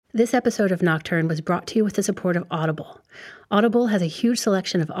This episode of Nocturne was brought to you with the support of Audible. Audible has a huge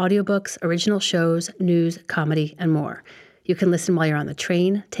selection of audiobooks, original shows, news, comedy, and more. You can listen while you're on the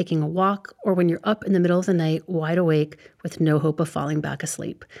train, taking a walk, or when you're up in the middle of the night, wide awake, with no hope of falling back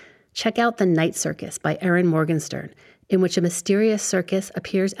asleep. Check out The Night Circus by Erin Morgenstern, in which a mysterious circus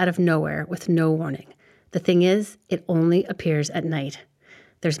appears out of nowhere with no warning. The thing is, it only appears at night.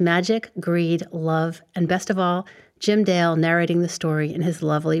 There's magic, greed, love, and best of all, Jim Dale narrating the story in his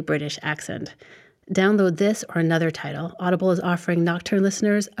lovely British accent. Download this or another title. Audible is offering Nocturne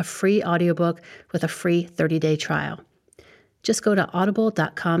listeners a free audiobook with a free 30-day trial. Just go to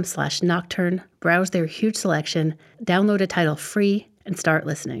audible.com/nocturne, browse their huge selection, download a title free, and start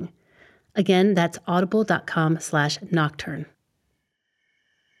listening. Again, that's audible.com/nocturne.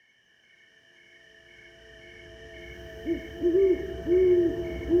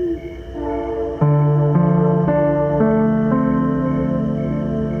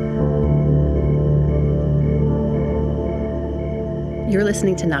 You're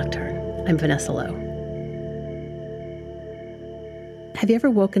listening to Nocturne. I'm Vanessa Lowe. Have you ever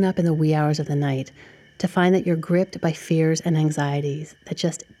woken up in the wee hours of the night to find that you're gripped by fears and anxieties that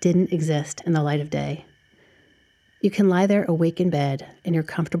just didn't exist in the light of day? You can lie there awake in bed, in your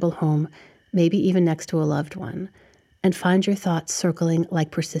comfortable home, maybe even next to a loved one, and find your thoughts circling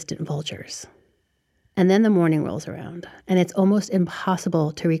like persistent vultures. And then the morning rolls around, and it's almost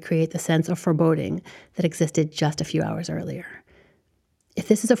impossible to recreate the sense of foreboding that existed just a few hours earlier. If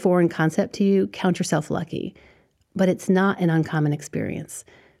this is a foreign concept to you, count yourself lucky. But it's not an uncommon experience,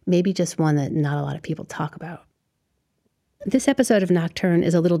 maybe just one that not a lot of people talk about. This episode of Nocturne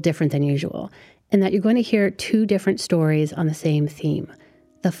is a little different than usual, in that you're going to hear two different stories on the same theme,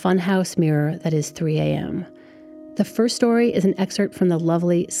 the funhouse mirror that is 3 a.m. The first story is an excerpt from the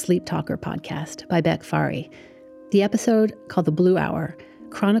lovely Sleep Talker podcast by Beck Fari. The episode, called The Blue Hour,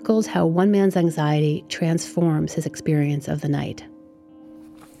 chronicles how one man's anxiety transforms his experience of the night.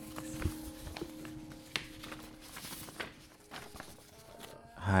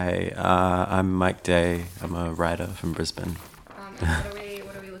 Hi, I'm Mike Day. I'm a writer from Brisbane. And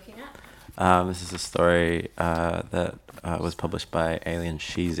what are we looking at? This is a story that was published by Alien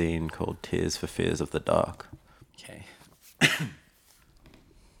Shizine called Tears for Fears of the Dark. Okay.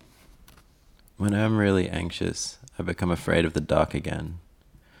 When I'm really anxious, I become afraid of the dark again.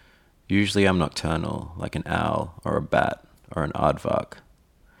 Usually I'm nocturnal, like an owl or a bat or an aardvark.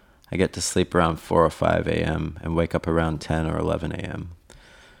 I get to sleep around 4 or 5 a.m. and wake up around 10 or 11 a.m.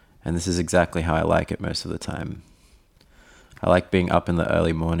 And this is exactly how I like it most of the time. I like being up in the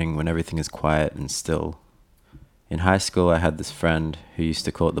early morning when everything is quiet and still. In high school, I had this friend who used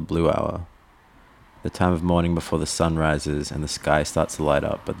to call it the blue hour, the time of morning before the sun rises and the sky starts to light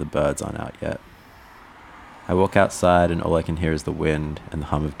up, but the birds aren't out yet. I walk outside and all I can hear is the wind and the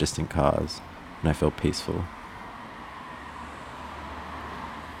hum of distant cars, and I feel peaceful.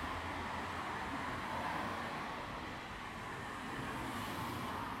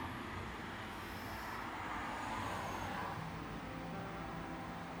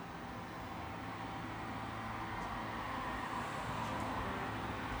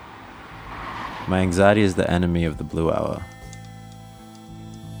 My anxiety is the enemy of the blue hour.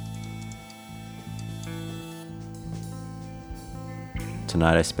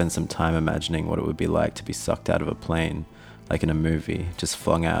 Tonight I spent some time imagining what it would be like to be sucked out of a plane, like in a movie, just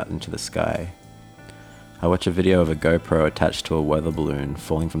flung out into the sky. I watch a video of a GoPro attached to a weather balloon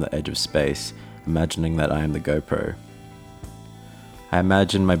falling from the edge of space, imagining that I am the GoPro. I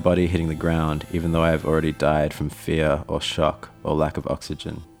imagine my body hitting the ground, even though I have already died from fear or shock or lack of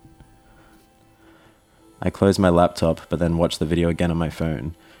oxygen. I close my laptop, but then watch the video again on my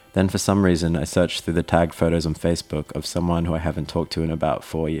phone. Then for some reason, I search through the tagged photos on Facebook of someone who I haven't talked to in about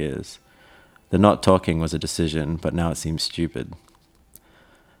 4 years. The not talking was a decision, but now it seems stupid.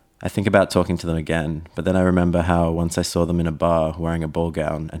 I think about talking to them again, but then I remember how once I saw them in a bar wearing a ball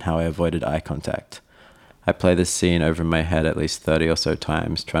gown and how I avoided eye contact. I play this scene over in my head at least 30 or so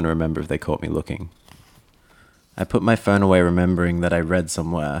times, trying to remember if they caught me looking. I put my phone away remembering that I read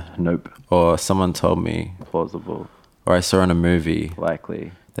somewhere, nope, or someone told me, plausible, or I saw in a movie,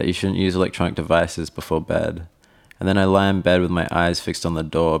 likely, that you shouldn't use electronic devices before bed. And then I lie in bed with my eyes fixed on the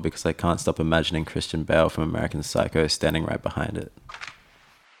door because I can't stop imagining Christian Bale from American Psycho standing right behind it.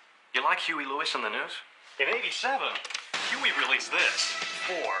 You like Huey Lewis on the news? In '87, Huey released this,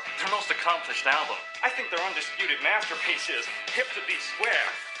 4, their most accomplished album. I think their undisputed masterpiece is Hip to Be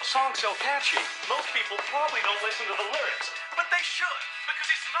Square. The song's so catchy, most people probably don't listen to the lyrics, but they should, because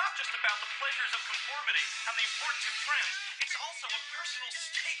it's not just about the pleasures of conformity and the importance of trends, it's also a personal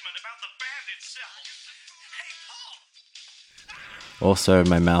statement about the band itself. Hey, Paul! Also,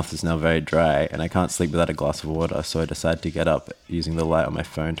 my mouth is now very dry, and I can't sleep without a glass of water, so I decide to get up, using the light on my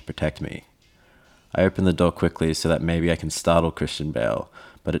phone to protect me. I open the door quickly so that maybe I can startle Christian Bale,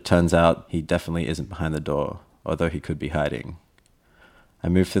 but it turns out he definitely isn't behind the door, although he could be hiding. I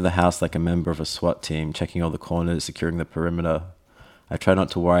move through the house like a member of a SWAT team, checking all the corners, securing the perimeter. I try not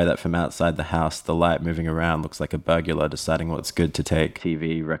to worry that from outside the house, the light moving around looks like a burglar deciding what's good to take.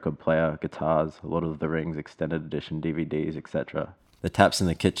 TV, record player, guitars, Lord of the Rings, extended edition DVDs, etc. The taps in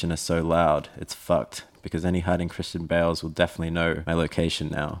the kitchen are so loud, it's fucked, because any hiding Christian Bales will definitely know my location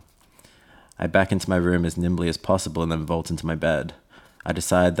now. I back into my room as nimbly as possible and then vault into my bed. I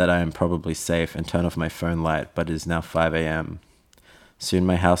decide that I am probably safe and turn off my phone light, but it is now 5 a.m. Soon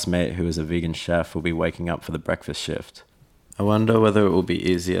my housemate, who is a vegan chef, will be waking up for the breakfast shift. I wonder whether it will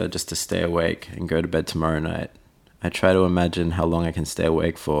be easier just to stay awake and go to bed tomorrow night. I try to imagine how long I can stay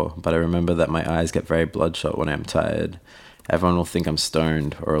awake for, but I remember that my eyes get very bloodshot when I am tired. Everyone will think I'm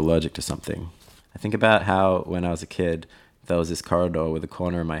stoned or allergic to something. I think about how, when I was a kid, there was this corridor with a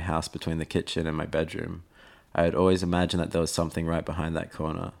corner in my house between the kitchen and my bedroom. I had always imagined that there was something right behind that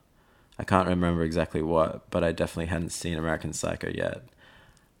corner. I can't remember exactly what, but I definitely hadn't seen American Psycho yet.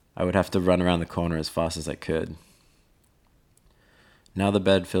 I would have to run around the corner as fast as I could. Now the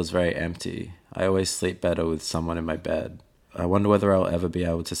bed feels very empty. I always sleep better with someone in my bed. I wonder whether I'll ever be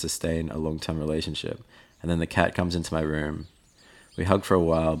able to sustain a long-term relationship. And then the cat comes into my room. We hug for a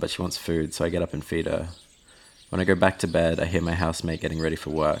while, but she wants food, so I get up and feed her. When I go back to bed, I hear my housemate getting ready for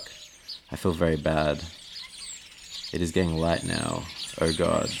work. I feel very bad. It is getting light now. Oh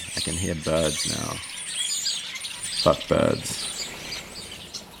God, I can hear birds now. Fuck birds.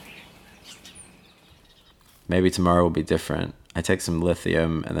 Maybe tomorrow will be different. I take some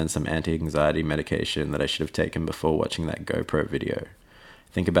lithium and then some anti-anxiety medication that I should have taken before watching that GoPro video.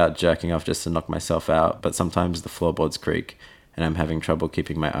 Think about jerking off just to knock myself out, but sometimes the floorboards creak, and I'm having trouble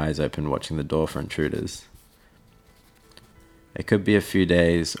keeping my eyes open watching the door for intruders. It could be a few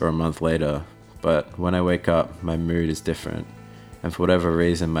days or a month later, but when I wake up, my mood is different, and for whatever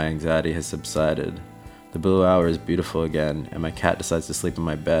reason, my anxiety has subsided. The blue hour is beautiful again, and my cat decides to sleep in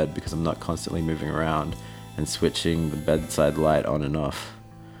my bed because I'm not constantly moving around and switching the bedside light on and off.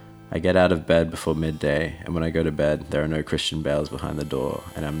 I get out of bed before midday, and when I go to bed, there are no Christian Bales behind the door,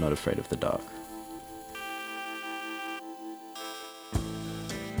 and I'm not afraid of the dark.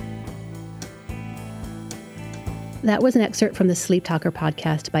 That was an excerpt from the Sleep Talker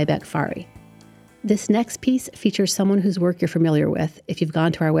podcast by Beck Fari. This next piece features someone whose work you're familiar with if you've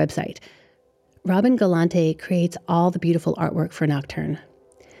gone to our website. Robin Galante creates all the beautiful artwork for Nocturne.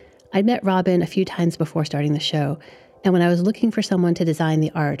 I'd met Robin a few times before starting the show, and when I was looking for someone to design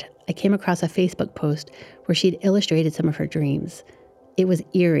the art, I came across a Facebook post where she'd illustrated some of her dreams. It was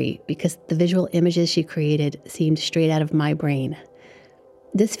eerie because the visual images she created seemed straight out of my brain.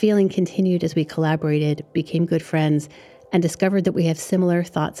 This feeling continued as we collaborated, became good friends, and discovered that we have similar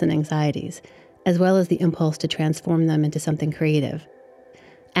thoughts and anxieties, as well as the impulse to transform them into something creative.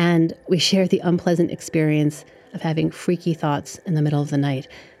 And we shared the unpleasant experience of having freaky thoughts in the middle of the night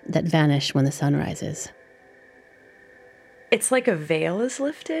that vanish when the sun rises. It's like a veil is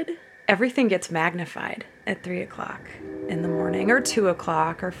lifted. Everything gets magnified at 3 o'clock in the morning or 2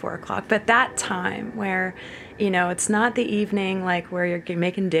 o'clock or 4 o'clock. But that time where, it's not the evening, like where you're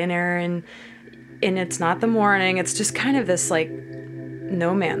making dinner and it's not the morning. It's just kind of this like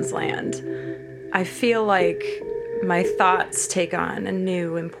no man's land. I feel like my thoughts take on a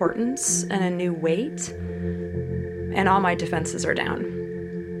new importance and a new weight, and all my defenses are down.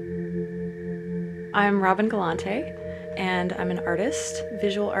 I'm Robin Galante, and I'm an artist,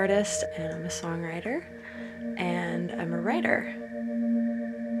 visual artist, and I'm a songwriter, and I'm a writer.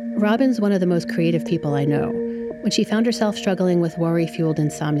 Robin's one of the most creative people I know. When she found herself struggling with worry-fueled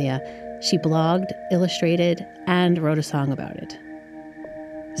insomnia, she blogged, illustrated, and wrote a song about it.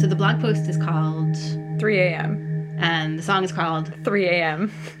 So the blog post is called 3 a.m. And the song is called 3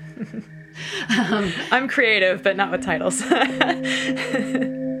 a.m. I'm creative, but not with titles.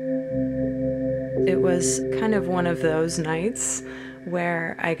 It was kind of one of those nights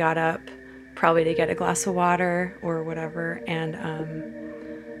where I got up probably to get a glass of water or whatever, and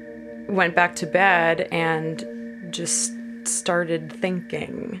went back to bed and just started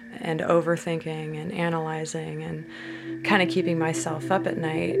thinking and overthinking and analyzing and kind of keeping myself up at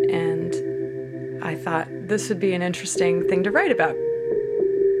night. And I thought this would be an interesting thing to write about.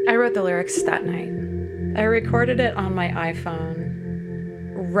 I wrote the lyrics that night. I recorded it on my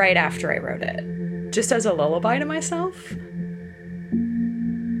iPhone right after I wrote it, just as a lullaby to myself.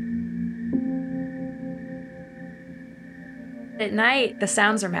 At night, the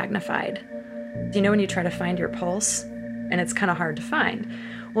sounds are magnified. When you try to find your pulse, and it's kind of hard to find.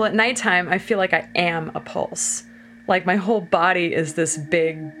 Well, at nighttime, I feel like I am a pulse. Like my whole body is this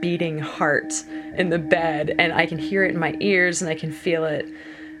big beating heart in the bed, and I can hear it in my ears, and I can feel it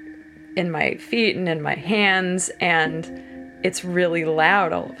in my feet and in my hands, and it's really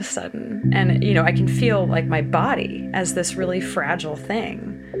loud all of a sudden. And, you know, I can feel like my body as this really fragile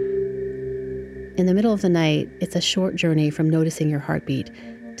thing. In the middle of the night, it's a short journey from noticing your heartbeat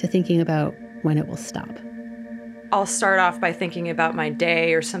to thinking about when it will stop. I'll start off by thinking about my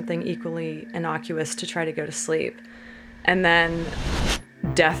day or something equally innocuous to try to go to sleep. And then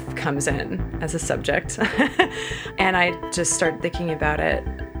death comes in as a subject. And I just start thinking about it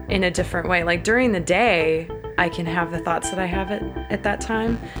in a different way. Like during the day, I can have the thoughts that I have at that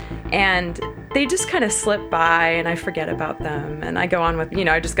time, and they just kind of slip by and I forget about them. And I go on with,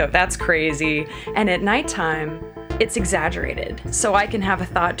 I just go, that's crazy. And at nighttime, it's exaggerated. So I can have a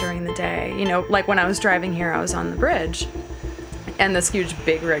thought during the day. Like when I was driving here, I was on the bridge and this huge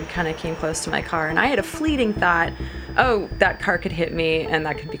big rig kind of came close to my car, and I had a fleeting thought, oh, that car could hit me and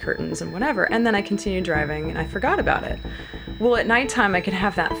that could be curtains and whatever. And then I continued driving and I forgot about it. Well, at nighttime, I could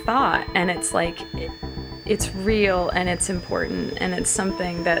have that thought, and it's like, it's real and it's important, and it's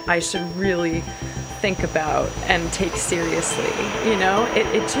something that I should really think about and take seriously.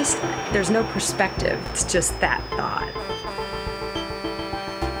 It just, there's no perspective. It's just that thought.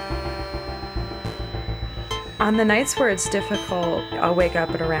 On the nights where it's difficult, I'll wake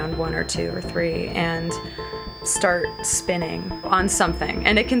up at around 1 or 2 or 3 and start spinning on something.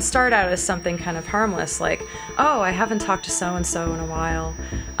 And it can start out as something kind of harmless, like, oh, I haven't talked to so-and-so in a while.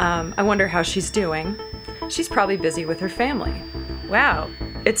 I wonder how she's doing. She's probably busy with her family. Wow,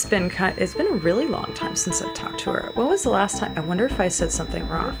 it's been a really long time since I've talked to her. When was the last time? I wonder if I said something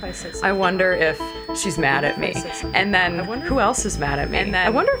wrong. I wonder if she's mad at me. And then who else is mad at me? And then I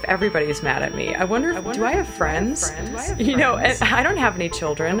wonder if everybody's mad at me. I wonder if, do I have friends? And I don't have any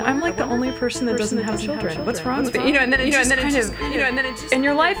children. I'm like the only person that doesn't have children. What's wrong with me? And then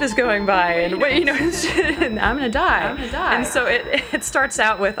your life is going by, and and I'm gonna die. And so it starts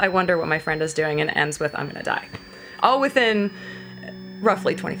out with, I wonder what my friend is doing, and it ends with, I'm gonna die. All within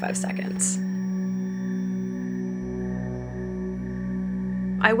roughly 25 seconds.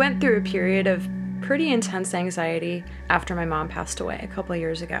 I went through a period of pretty intense anxiety after my mom passed away a couple of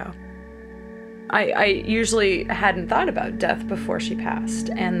years ago. I usually hadn't thought about death before she passed,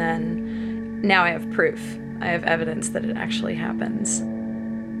 and then now I have proof. I have evidence that it actually happens.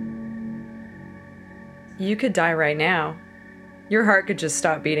 You could die right now. Your heart could just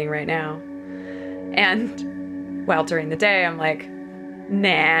stop beating right now. And while during the day, I'm like,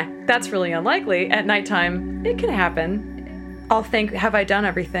 nah, that's really unlikely. At nighttime, it can happen. I'll think, have I done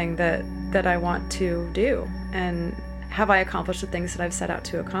everything that I want to do? And have I accomplished the things that I've set out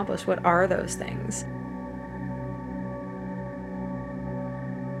to accomplish? What are those things?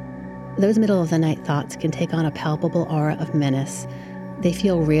 Those middle of the night thoughts can take on a palpable aura of menace. They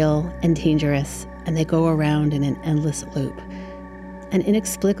feel real and dangerous, and they go around in an endless loop. And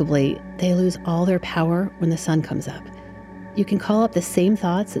inexplicably, they lose all their power when the sun comes up. You can call up the same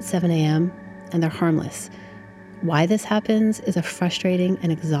thoughts at 7 a.m., and they're harmless. Why this happens is a frustrating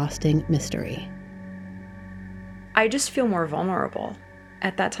and exhausting mystery. I just feel more vulnerable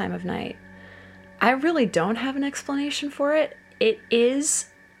at that time of night. I really don't have an explanation for it. It's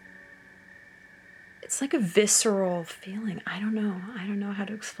like a visceral feeling. I don't know how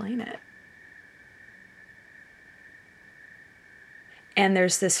to explain it. And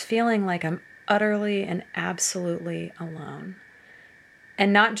there's this feeling like I'm utterly and absolutely alone.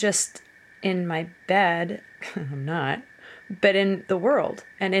 And not just in my bed, I'm not, but in the world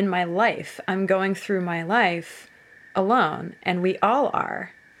and in my life. I'm going through my life alone, and we all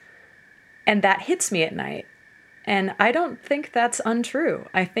are. And that hits me at night. And I don't think that's untrue.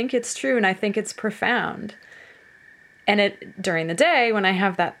 I think it's true, and I think it's profound. And during the day, when I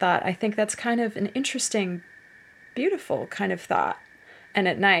have that thought, I think that's kind of an interesting, beautiful kind of thought. And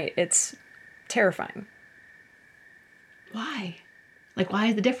at night, it's terrifying. Why? Why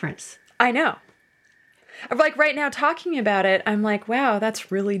is the difference? I know. Like right now, talking about it, I'm like, wow,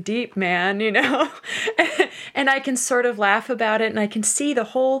 that's really deep, man, And I can sort of laugh about it, and I can see the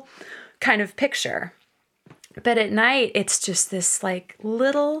whole kind of picture. But at night, it's just this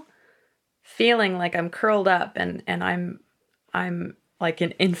little feeling like I'm curled up and I'm like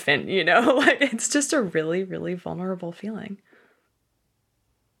an infant, it's just a really, really vulnerable feeling.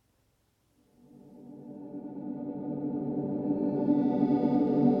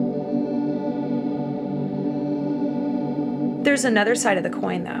 There's another side of the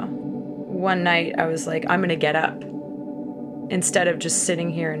coin, though. One night I was like, I'm going to get up instead of just sitting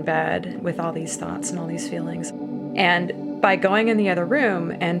here in bed with all these thoughts and all these feelings. And by going in the other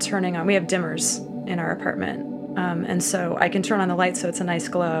room and turning on, we have dimmers in our apartment. And so I can turn on the light so it's a nice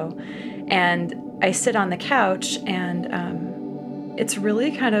glow. And I sit on the couch, and it's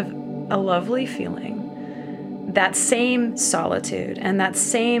really kind of a lovely feeling. That same solitude and that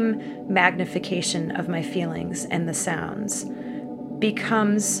same magnification of my feelings and the sounds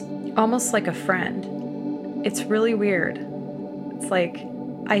becomes almost like a friend. It's really weird. It's like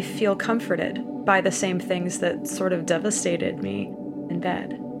I feel comforted by the same things that sort of devastated me in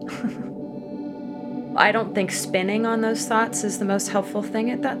bed. I don't think spinning on those thoughts is the most helpful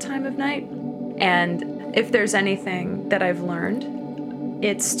thing at that time of night. And if there's anything that I've learned,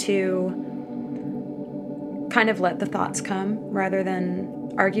 it's to kind of let the thoughts come rather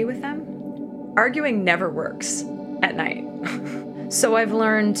than argue with them. Arguing never works at night. So I've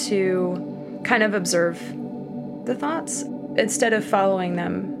learned to kind of observe the thoughts instead of following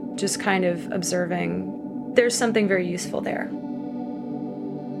them, just kind of observing. There's something very useful there.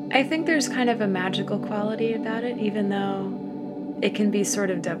 I think there's kind of a magical quality about it, even though it can be sort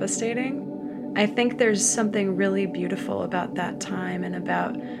of devastating. I think there's something really beautiful about that time and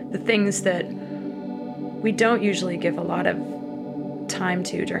about the things that we don't usually give a lot of time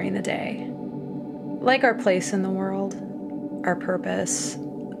to during the day. Like our place in the world, our purpose.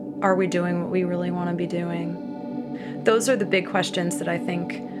 Are we doing what we really want to be doing? Those are the big questions that I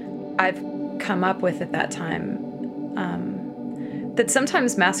think I've come up with at that time, that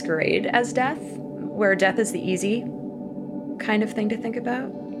sometimes masquerade as death, where death is the easy kind of thing to think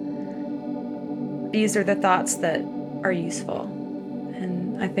about. These are the thoughts that are useful,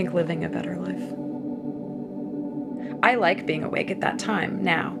 and I think living a better life. I like being awake at that time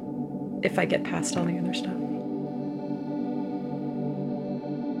now, if I get past all the other stuff.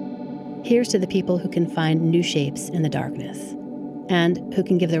 Here's to the people who can find new shapes in the darkness, and who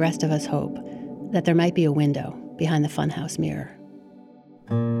can give the rest of us hope that there might be a window behind the funhouse mirror.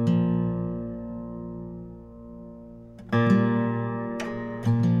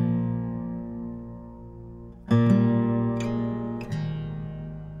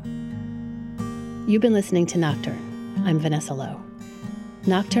 You've been listening to Nocturne. I'm Vanessa Lowe.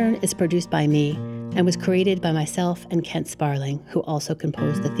 Nocturne is produced by me and was created by myself and Kent Sparling, who also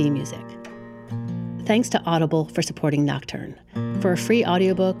composed the theme music. Thanks to Audible for supporting Nocturne. For a free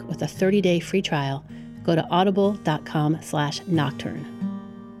audiobook with a 30-day free trial, go to audible.com/nocturne.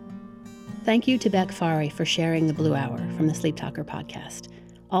 Thank you to Beck Fari for sharing the Blue Hour from the Sleep Talker podcast.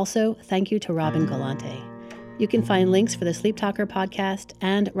 Also, thank you to Robin Galante. You can find links for the Sleep Talker podcast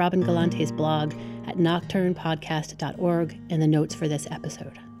and Robin Galante's blog at nocturnepodcast.org in the notes for this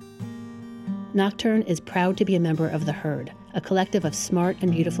episode. Nocturne is proud to be a member of The Herd, a collective of smart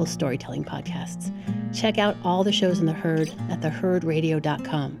and beautiful storytelling podcasts. Check out all the shows in The Herd at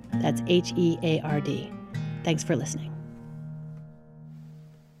theherdradio.com. That's HEARD. Thanks for listening.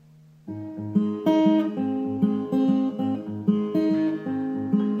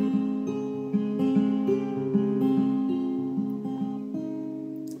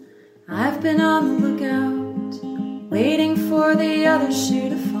 I've been on the lookout, waiting for the other shoe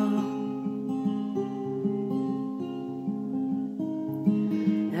to fall.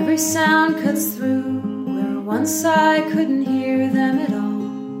 Every sound cuts through where once I couldn't hear them at all.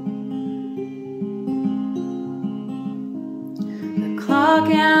 The clock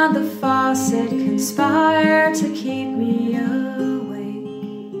and the faucet conspire to keep me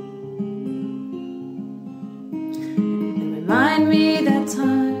awake and remind me that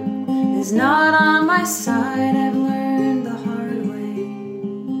time is not on my side. I've learned the hard way.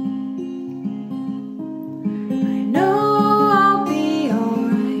 I know I'll be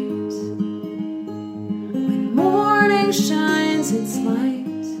alright when morning shines its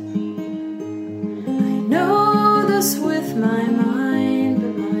light. I know this with my mind,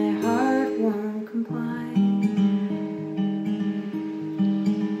 but my heart won't comply.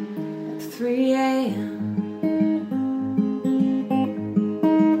 At 3 a.m.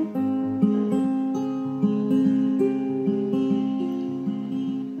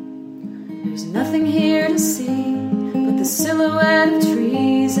 Nothing here to see but the silhouette of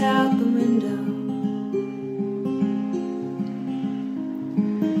trees out the window,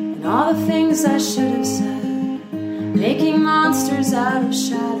 and all the things I should have said, making monsters out of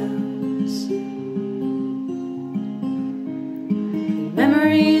shadows. And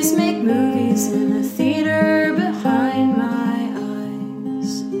memories make movies in a theater behind my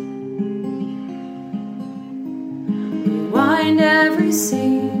eyes. Rewind every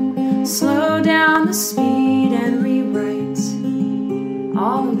scene, slow down the speed and rewrite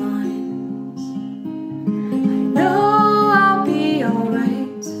all the lines. I know I'll be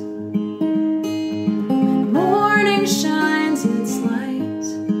alright when morning shines.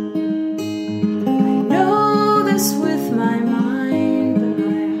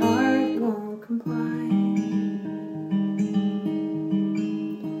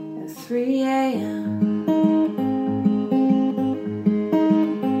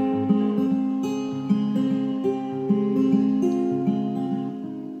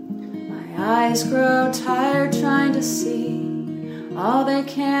 eyes grow tired trying to see all they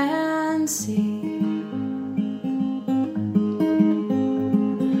can see.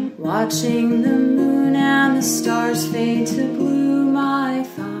 Watching the moon and the stars fade to blue, my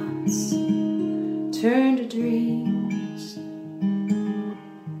thoughts turn to dreams.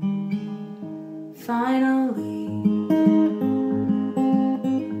 Finally